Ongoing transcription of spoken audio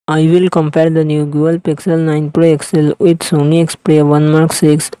I will compare the new Google Pixel 9 Pro XL with Sony Xperia 1 Mark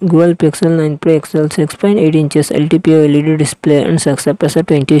 6. Google Pixel 9 Pro XL 6.8 inches LTPO LED display and success ratio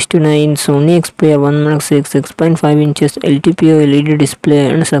 20:9. Sony Xperia 1 Mark 6 6.5 inches LTPO LED display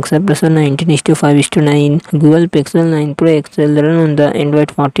and success ratio 19:5:9. Google Pixel 9 Pro XL run on the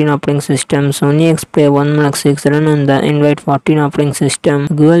Android 14 operating system. Sony Xperia 1 Mark 6 run on the Android 14 operating system.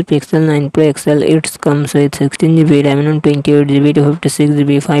 Google Pixel 9 Pro XL it comes with 16GB RAM and 28GB to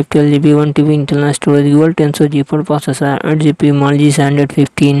 56GB. 512GB 1TB internal storage. Dual Tensor G4 processor, 8GB Mali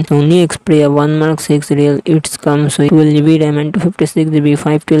 115. Sony Xperia 1 Mark 6 Real it comes with 12GB RAM and 256GB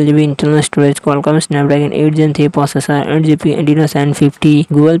 512GB internal storage. Qualcomm Snapdragon 8 Gen 3 processor, 8GB Adreno 750.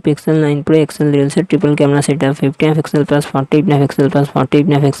 Google Pixel 9 Pro XL Real set triple camera setup, 50MP plus 48MP plus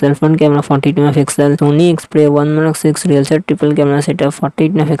 48MP front camera 42MP. Sony Xperia 1 Mark 6 Real set triple camera setup,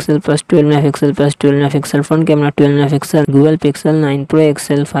 48MP plus 12MP plus 12MP front camera 12MP. Google Pixel 9 Pro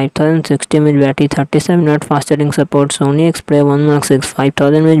XL 5060 mAh battery, 37W fast charging support. Sony Xperia 1 Mark 6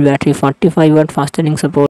 5000 mAh battery, 45W fast charging support.